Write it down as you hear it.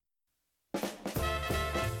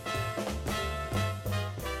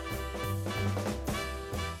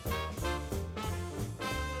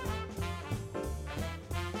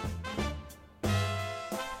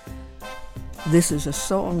This is a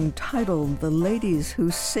song titled The Ladies Who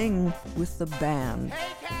Sing with the Band.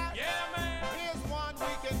 Hey, Cat. Yeah, man. Here's one we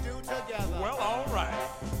can do together. Well, all right.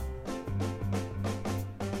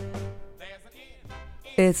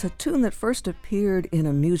 It's a tune that first appeared in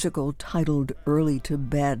a musical titled Early to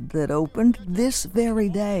Bed that opened this very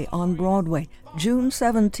day on Broadway, June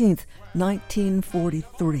 17th,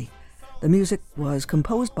 1943. The music was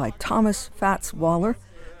composed by Thomas Fats Waller,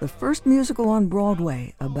 the first musical on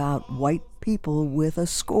Broadway about white people with a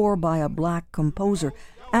score by a black composer,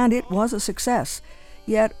 and it was a success.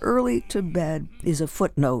 Yet Early to Bed is a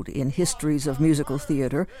footnote in histories of musical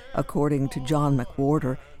theater, according to John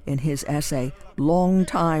McWhorter in his essay, Long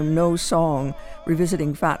Time No Song,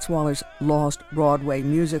 revisiting Fats Waller's lost Broadway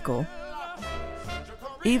musical.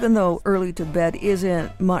 Even though Early to Bed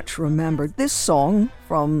isn't much remembered, this song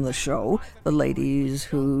from the show, The Ladies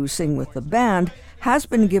Who Sing with the Band, has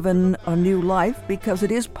been given a new life because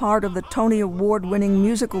it is part of the Tony Award-winning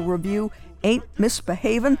musical review Ain't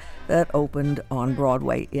Misbehavin' that opened on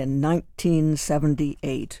Broadway in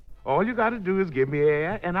 1978. All you got to do is give me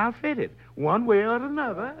air, and I'll fit it, one way or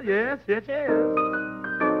another. Yes, yes, yes.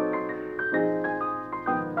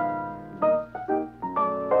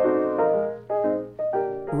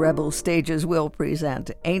 Rebel Stages will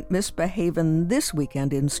present Ain't Misbehavin' this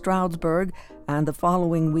weekend in Stroudsburg and the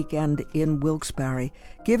following weekend in Wilkes-Barre,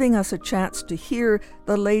 giving us a chance to hear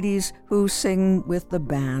the ladies who sing with the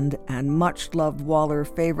band and much-loved Waller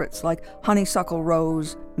favorites like Honeysuckle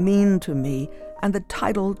Rose, Mean to Me, and the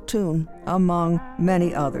title tune, among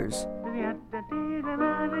many others.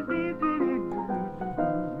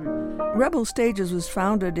 Rebel Stages was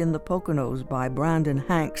founded in the Poconos by Brandon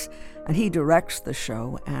Hanks, and he directs the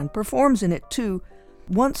show and performs in it too.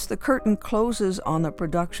 Once the curtain closes on the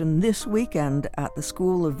production this weekend at the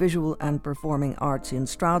School of Visual and Performing Arts in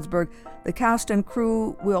Stroudsburg, the cast and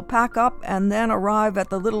crew will pack up and then arrive at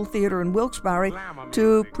the Little Theater in Wilkes-Barre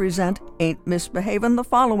to present Ain't Misbehavin' the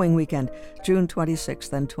following weekend, June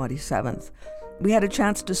 26th and 27th. We had a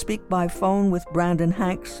chance to speak by phone with Brandon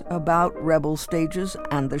Hanks about Rebel Stages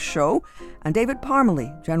and the show, and David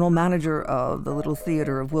Parmalee, general manager of the Little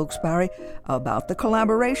Theater of Wilkes-Barre, about the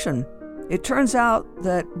collaboration. It turns out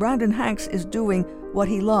that Brandon Hanks is doing what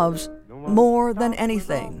he loves more than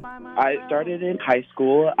anything. I started in high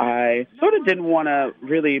school. I sort of didn't want to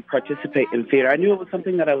really participate in theater. I knew it was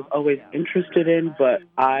something that I was always interested in, but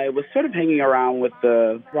I was sort of hanging around with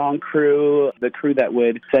the wrong crew, the crew that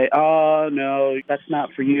would say, oh, no, that's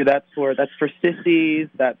not for you. That's for sissies.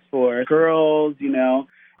 That's for girls, you know.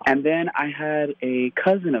 And then I had a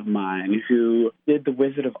cousin of mine who did The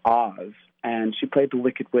Wizard of Oz, and she played the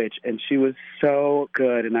Wicked Witch, and she was so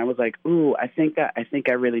good. And I was like, ooh, I think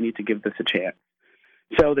I really need to give this a chance.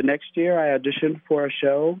 So the next year, I auditioned for a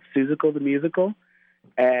show, Seussical the Musical,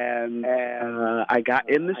 and I got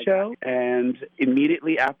in the show, and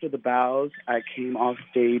immediately after the bows, I came off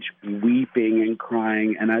stage weeping and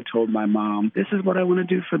crying, and I told my mom, this is what I want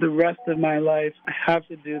to do for the rest of my life. I have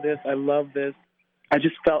to do this. I love this. I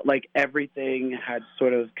just felt like everything had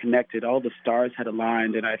sort of connected. All the stars had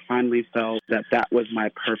aligned, and I finally felt that that was my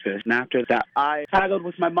purpose. And after that, I haggled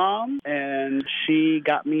with my mom, and she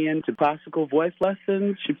got me into classical voice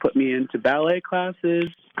lessons. She put me into ballet classes,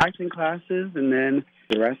 acting classes, and then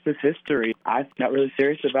the rest is history. I got really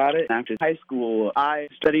serious about it. After high school, I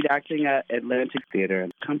studied acting at Atlantic Theater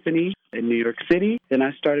Company in New York City. Then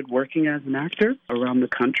I started working as an actor around the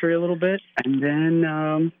country a little bit. And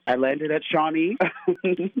then I landed at Shawnee.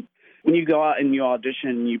 When you go out and you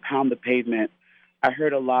audition, you pound the pavement. I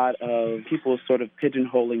heard a lot of people sort of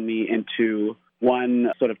pigeonholing me into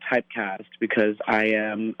one sort of typecast because I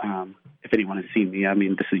am, if anyone has seen me, I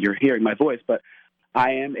mean, you're hearing my voice, but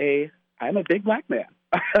I'm a big black man.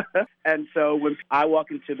 And so when I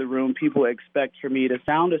walk into the room, people expect for me to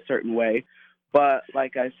sound a certain way. But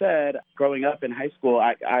like I said, growing up in high school,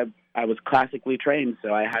 I was classically trained,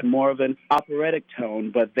 so I had more of an operatic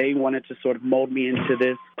tone, but they wanted to sort of mold me into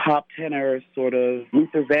this pop tenor sort of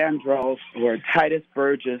Luther Vandross or Titus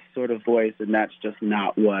Burgess sort of voice, and that's just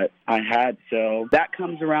not what I had. So that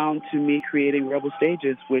comes around to me creating Rebel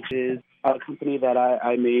Stages, which is a company that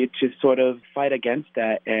I made to sort of fight against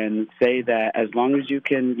that and say that as long as you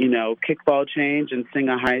can, you know, kickball change and sing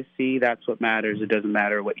a high C, that's what matters. It doesn't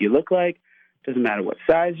matter what you look like. It doesn't matter what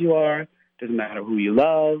size you are. It doesn't matter who you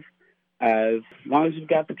love. As long as you've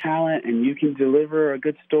got the talent and you can deliver a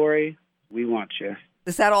good story, we want you.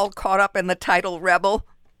 Is that all caught up in the title Rebel?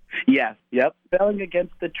 Yes, yep. Rebelling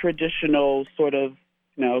against the traditional sort of,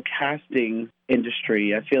 you know, casting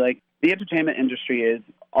industry. I feel like the entertainment industry is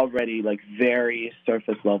already like very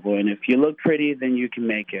surface level, and if you look pretty, then you can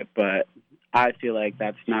make it. But I feel like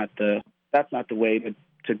that's not the that's not the way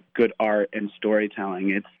to good art and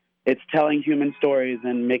storytelling. It's telling human stories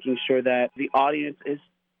and making sure that the audience is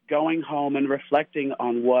going home and reflecting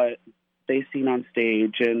on what they've seen on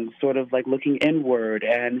stage and sort of like looking inward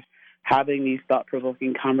and having these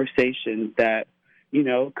thought-provoking conversations that,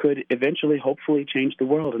 could eventually, hopefully change the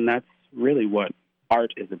world. And that's really what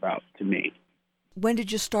art is about to me. When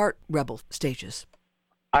did you start Rebel Stages?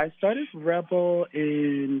 I started Rebel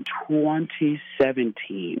in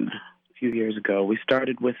 2017, a few years ago. We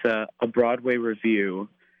started with a Broadway review,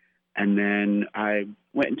 and then I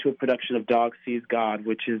went into a production of Dog Sees God,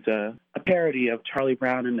 which is a parody of Charlie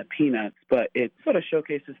Brown and the Peanuts, but it sort of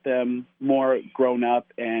showcases them more grown up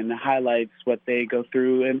and highlights what they go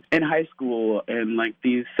through in high school and like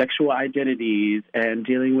these sexual identities and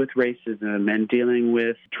dealing with racism and dealing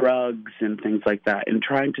with drugs and things like that, and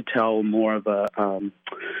trying to tell more of a,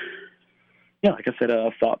 like I said,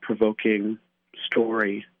 a thought-provoking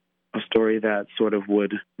story, a story that sort of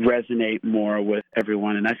would resonate more with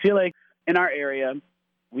everyone. And I feel like in our area,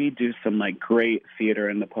 we do some like great theater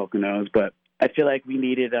in the Poconos, but I feel like we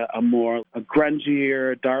needed a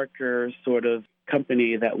grungier, darker sort of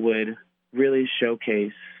company that would really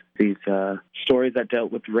showcase these stories that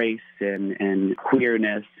dealt with race and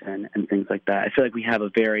queerness and things like that. I feel like we have a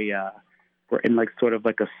very, we're in like sort of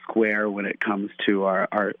like a square when it comes to our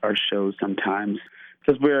shows sometimes,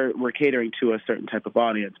 because we're catering to a certain type of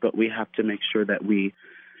audience, but we have to make sure that we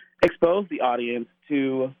expose the audience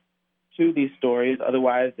to these stories.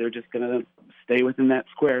 Otherwise, they're just going to stay within that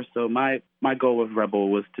square. So my goal with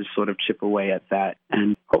Rebel was to sort of chip away at that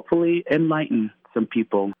and hopefully enlighten some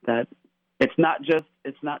people that it's not just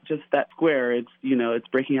that square. It's, it's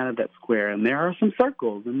breaking out of that square. And there are some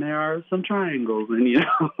circles and there are some triangles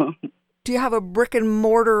and, Do you have a brick and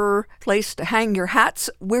mortar place to hang your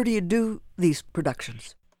hats? Where do you do these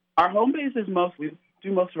productions? Our home base is we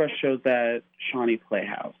do most of our shows at Shawnee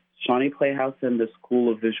Playhouse. Shawnee Playhouse and the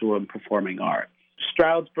School of Visual and Performing Arts.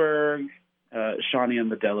 Stroudsburg, Shawnee in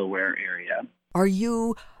the Delaware area. Are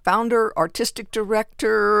you founder, artistic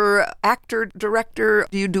director, actor, director?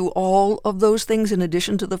 Do you do all of those things in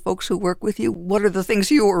addition to the folks who work with you? What are the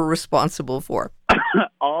things you are responsible for?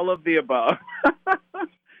 All of the above.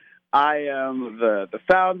 I am the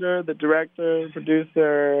founder, the director,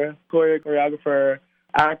 producer, choreographer,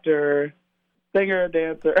 actor, singer,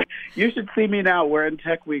 dancer. You should see me now. We're in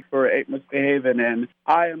Tech Week for Ain't Misbehavin', and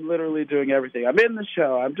I am literally doing everything. I'm in the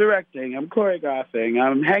show. I'm directing. I'm choreographing.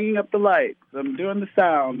 I'm hanging up the lights. I'm doing the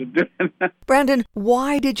sound. Brandon,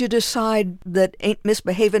 why did you decide that Ain't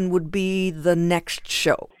Misbehavin' would be the next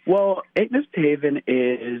show? Well, Ain't Misbehavin'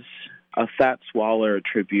 is a Fats Waller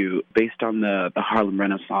tribute based on the Harlem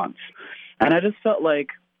Renaissance. And I just felt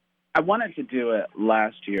like I wanted to do it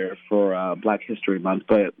last year for Black History Month,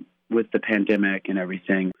 but with the pandemic and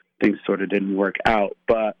everything, things sort of didn't work out.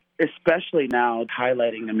 But especially now,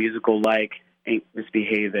 highlighting a musical like Ain't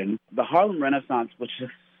Misbehavin', the Harlem Renaissance was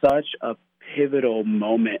just such a pivotal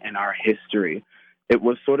moment in our history. It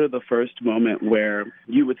was sort of the first moment where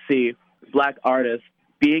you would see Black artists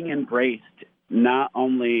being embraced, not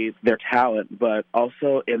only their talent, but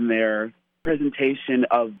also in their presentation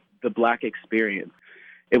of the Black experience.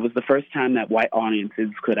 It was the first time that white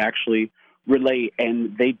audiences could actually relate,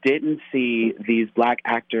 and they didn't see these Black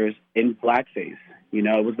actors in blackface.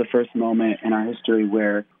 It was the first moment in our history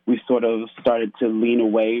where we sort of started to lean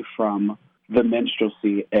away from the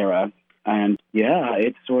minstrelsy era. And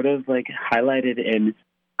it sort of like highlighted and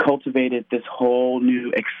cultivated this whole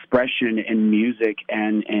new expression in music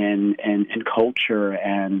and culture,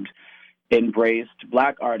 and embraced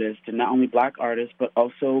Black artists, and not only Black artists, but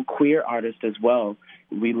also queer artists as well.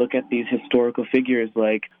 We look at these historical figures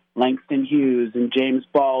like Langston Hughes and James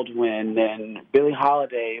Baldwin and Billie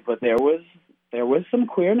Holiday, but there was some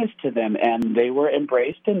queerness to them, and they were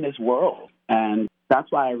embraced in this world. And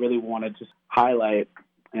that's why I really wanted to highlight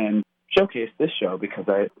and showcase this show, because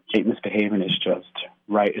Ain't Misbehavin' is just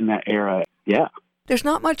right in that era. Yeah. There's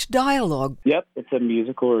not much dialogue. Yep, it's a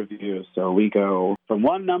musical review, so we go from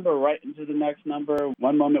one number right into the next number.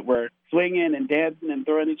 One moment we're swinging and dancing and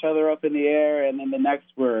throwing each other up in the air, and then the next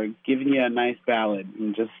we're giving you a nice ballad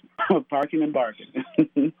and just parking and barking.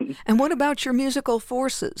 And what about your musical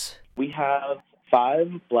forces? We have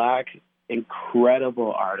 5 Black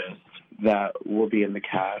incredible artists that will be in the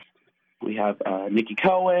cast. We have Nikki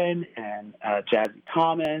Cohen and Jazzy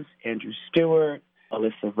Thomas, Andrew Stewart,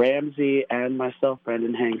 Alyssa Ramsey, and myself,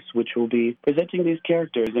 Brandon Hanks, which will be presenting these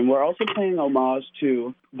characters. And we're also paying homage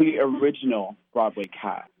to the original Broadway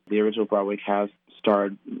cast. The original Broadway cast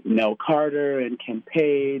starred Nell Carter and Ken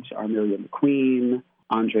Page, Armelia McQueen,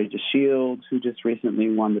 Andre DeShields, who just recently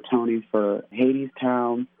won the Tony for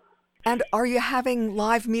Hadestown. And are you having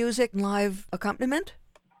live music, live accompaniment?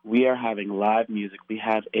 We are having live music. We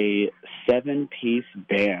have a 7-piece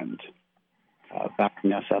band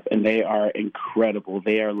backing us up, and they are incredible.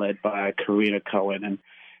 They are led by Karina Cohen, and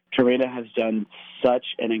Karina has done such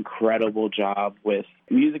an incredible job with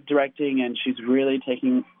music directing, and she's really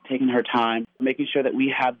taking her time, making sure that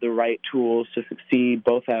we have the right tools to succeed,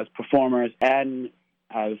 both as performers and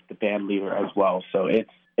as the band leader as well. So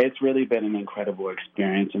it's really been an incredible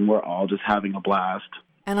experience, and we're all just having a blast.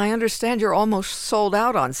 And I understand you're almost sold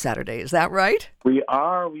out on Saturday. Is that right? We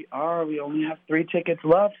are. We only have 3 tickets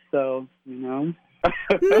left, so, you know.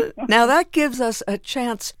 Now that gives us a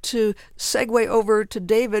chance to segue over to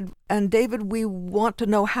David. And David, we want to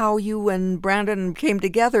know how you and Brandon came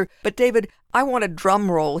together. But David, I want a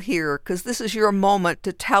drum roll here because this is your moment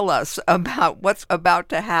to tell us about what's about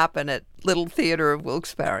to happen at Little Theater of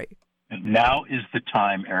Wilkes-Barre. Now is the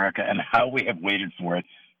time, Erica, and how we have waited for it.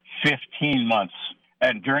 15 months.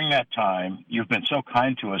 And during that time, you've been so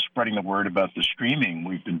kind to us spreading the word about the streaming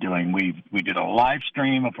we've been doing. We did a live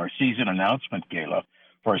stream of our season announcement gala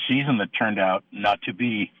for a season that turned out not to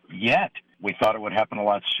be yet. We thought it would happen a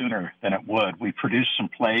lot sooner than it would. We produced some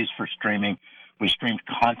plays for streaming. We streamed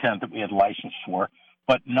content that we had licensed for,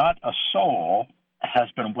 but not a soul has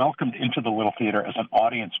been welcomed into the Little Theater as an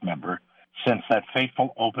audience member since that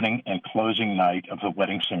fateful opening and closing night of The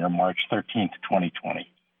Wedding Singer, March 13th,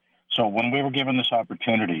 2020. So when we were given this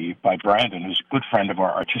opportunity by Brandon, who's a good friend of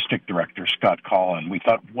our artistic director, Scott Collin, we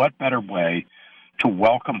thought, what better way to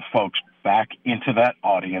welcome folks back into that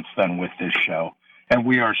audience than with this show? And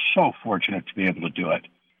we are so fortunate to be able to do it.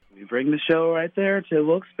 We bring the show right there to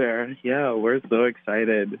Wilkes-Barre. Yeah, we're so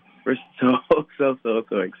excited. We're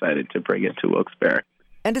so excited to bring it to Wilkes-Barre.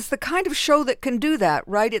 And it's the kind of show that can do that,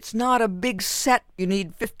 right? It's not a big set. You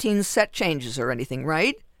need 15 set changes or anything,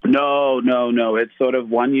 right? No. It's sort of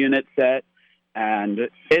one unit set, and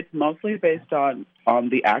it's mostly based on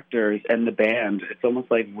the actors and the band. It's almost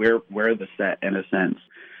like we're the set in a sense.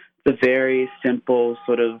 It's a very simple,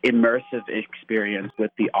 sort of immersive experience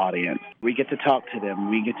with the audience. We get to talk to them,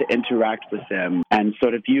 we get to interact with them, and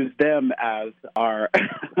sort of use them as our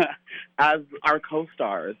as our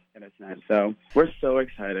co-stars in a sense. So we're so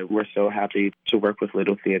excited. We're so happy to work with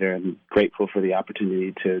Little Theater and grateful for the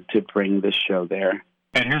opportunity to bring this show there.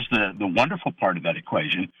 And here's the wonderful part of that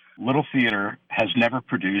equation. Little Theater has never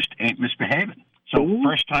produced Ain't Misbehavin'. So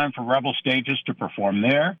first time for Rebel Stages to perform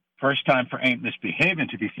there, first time for Ain't Misbehavin'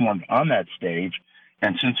 to be performed on that stage.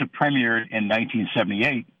 And since it premiered in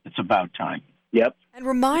 1978, it's about time. Yep. And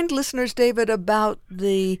remind listeners, David, about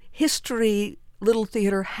the history Little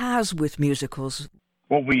Theater has with musicals.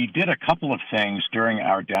 Well, we did a couple of things during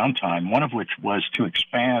our downtime, one of which was to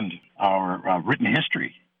expand our written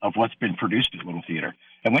history of what's been produced at Little Theater.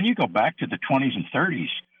 And when you go back to the 20s and 30s,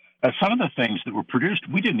 some of the things that were produced,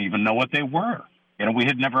 we didn't even know what they were. You know, we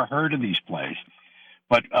had never heard of these plays.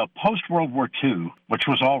 But post-World War II, which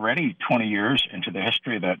was already 20 years into the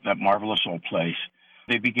history of that marvelous old place,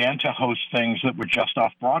 they began to host things that were just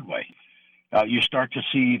off Broadway. You start to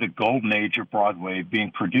see the golden age of Broadway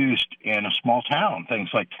being produced in a small town, things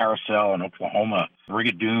like Carousel in Oklahoma,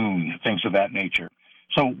 Brigadoon, things of that nature.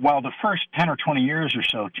 So while the first 10 or 20 years or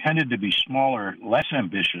so tended to be smaller, less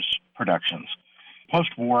ambitious productions,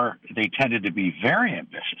 post-war, they tended to be very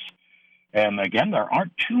ambitious. And again, there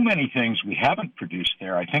aren't too many things we haven't produced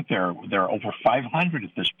there. I think there are over 500 at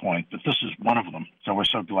this point, but this is one of them. So we're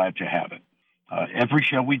so glad to have it. Every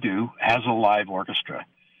show we do has a live orchestra.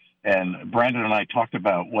 And Brandon and I talked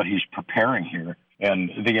about what he's preparing here.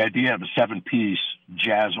 And the idea of a 7-piece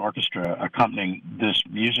jazz orchestra accompanying this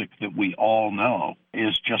music that we all know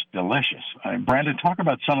is just delicious. Brandon, talk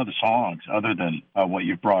about some of the songs other than what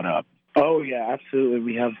you brought up. Oh, yeah, absolutely.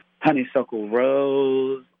 We have Honeysuckle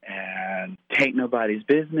Rose and Tain't Nobody's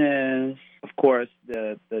Business. Of course,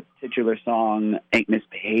 the titular song, Ain't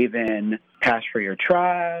Misbehavin', Cash for Your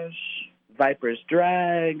Trash, Viper's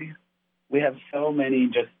Drag. We have so many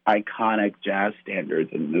just iconic jazz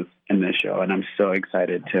standards in this show, and I'm so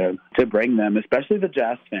excited to bring them, especially the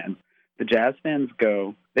jazz fans. The jazz fans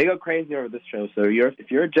go crazy over this show. So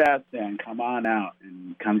if you're a jazz fan, come on out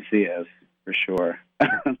and come see us for sure.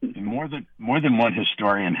 More than one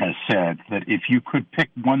historian has said that if you could pick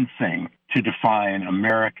one thing to define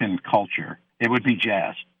American culture, it would be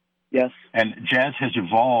jazz. Yes. And jazz has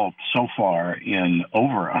evolved so far in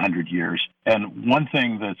over 100 years. And one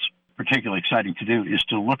thing that's particularly exciting to do is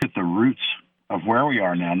to look at the roots of where we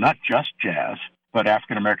are now, not just jazz, but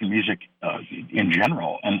African-American music in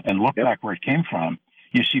general, and look back where it came from.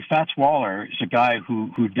 You see, Fats Waller is a guy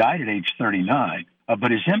who died at age 39, but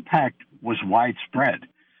his impact was widespread.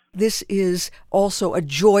 This is also a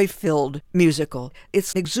joy-filled musical.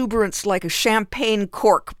 It's exuberance like a champagne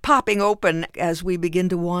cork popping open as we begin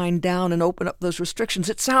to wind down and open up those restrictions.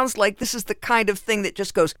 It sounds like this is the kind of thing that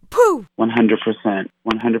just goes, pooh! 100%. 100%.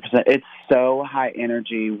 It's so high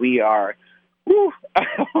energy. We are,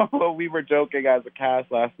 we were joking as a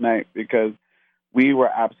cast last night because we were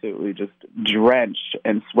absolutely just drenched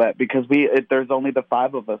in sweat because there's only the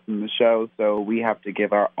 5 of us in the show, so we have to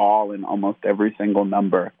give our all in almost every single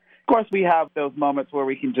number. Of course, we have those moments where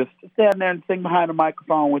we can just stand there and sing behind a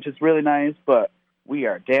microphone, which is really nice, but we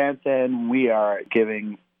are dancing. We are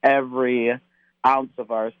giving every ounce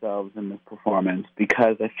of ourselves in this performance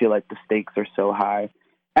because I feel like the stakes are so high.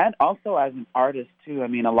 And also as an artist, too, I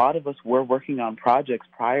mean, a lot of us were working on projects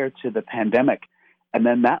prior to the pandemic, and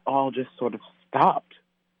then that all just sort of stopped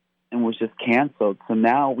and was just canceled. So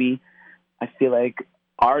now I feel like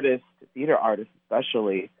artists, theater artists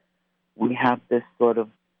especially, we have this sort of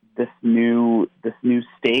this new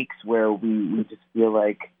stakes where we just feel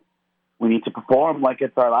like we need to perform like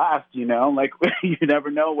it's our last, like you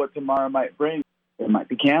never know what tomorrow might bring. It might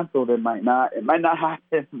be canceled, it might not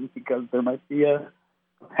happen because there might be a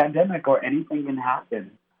pandemic or anything can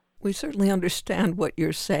happen. We certainly understand what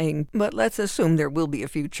you're saying, but let's assume there will be a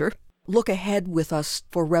future. Look ahead with us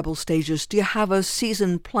for Rebel Stages. Do you have a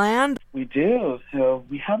season planned? We do. So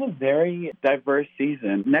we have a very diverse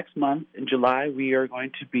season. Next month, in July, we are going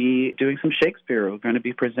to be doing some Shakespeare. We're going to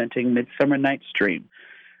be presenting Midsummer Night's Dream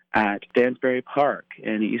at Dansbury Park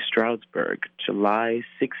in East Stroudsburg, July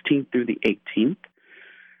 16th through the 18th.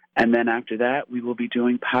 And then after that, we will be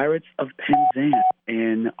doing Pirates of Penzance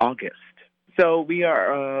in August. So we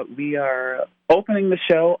are opening the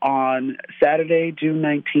show on Saturday, June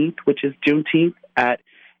 19th, which is Juneteenth, at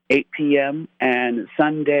 8 p.m., and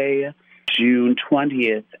Sunday, June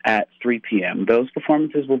 20th at 3 p.m. Those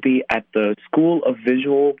performances will be at the School of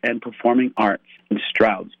Visual and Performing Arts in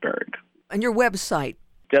Stroudsburg. And your website?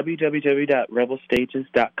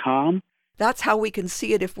 www.rebelstages.com. That's how we can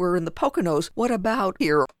see it if we're in the Poconos. What about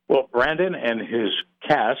here? Well, Brandon and his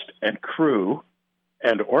cast and crew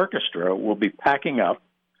and orchestra will be packing up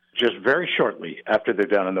just very shortly after they're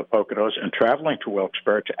done in the Poconos and traveling to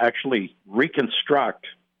Wilkes-Barre to actually reconstruct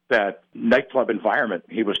that nightclub environment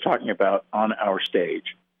he was talking about on our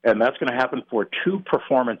stage. And that's going to happen for 2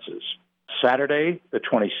 performances, Saturday the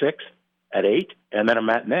 26th at 8, and then a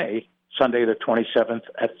matinee, Sunday the 27th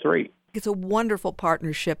at 3. It's a wonderful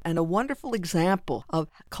partnership and a wonderful example of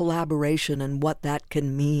collaboration and what that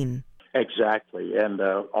can mean. Exactly. And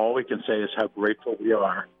all we can say is how grateful we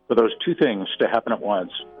are for those 2 things to happen at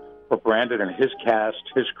once, for Brandon and his cast,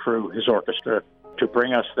 his crew, his orchestra, to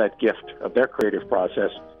bring us that gift of their creative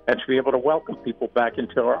process and to be able to welcome people back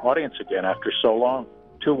into our audience again after so long.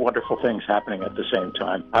 2 wonderful things happening at the same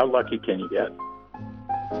time. How lucky can you get?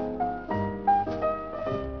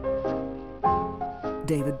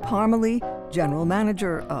 David Parmalee, General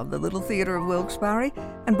Manager of the Little Theater of Wilkes-Barre,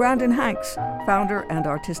 and Brandon Hanks, Founder and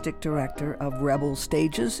Artistic Director of Rebel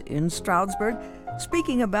Stages in Stroudsburg,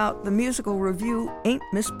 speaking about the musical review Ain't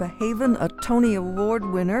Misbehavin', a Tony Award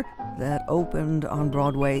winner that opened on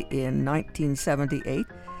Broadway in 1978.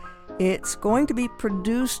 It's going to be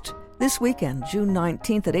produced this weekend, June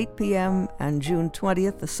 19th at 8 p.m. and June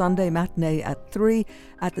 20th, the Sunday matinee at 3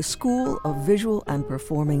 at the School of Visual and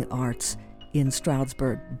Performing Arts in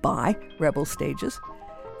Stroudsburg by Rebel Stages.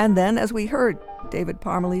 And then, as we heard David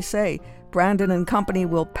Parmalee say, Brandon and company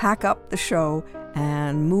will pack up the show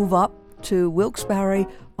and move up to Wilkes-Barre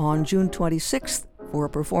on June 26th for a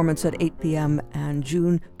performance at 8 p.m. and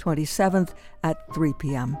June 27th at 3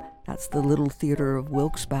 p.m. That's the Little Theater of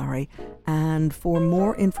Wilkes-Barre. And for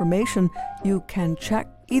more information, you can check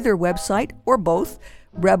either website or both,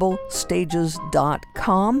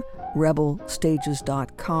 rebelstages.com,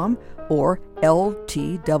 rebelstages.com, or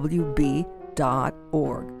ltwb.org.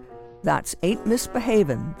 That's Ain't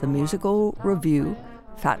Misbehavin', the musical review,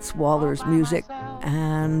 Fats Waller's music,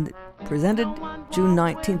 and presented June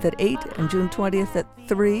 19th at 8 and June 20th at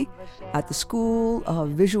 3 at the School of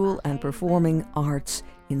Visual and Performing Arts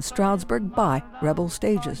in Stroudsburg by Rebel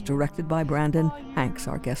Stages, directed by Brandon Hanks,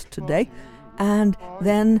 our guest today. And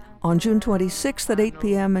then on June 26th at 8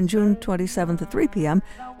 p.m. and June 27th at 3 p.m.,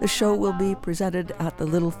 the show will be presented at the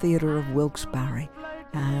Little Theater of Wilkes-Barre.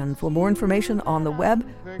 And for more information on the web,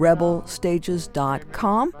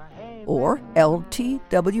 rebelstages.com or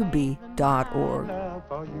ltwb.org.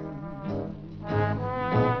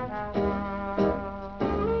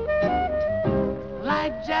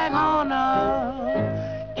 Like Jack Horner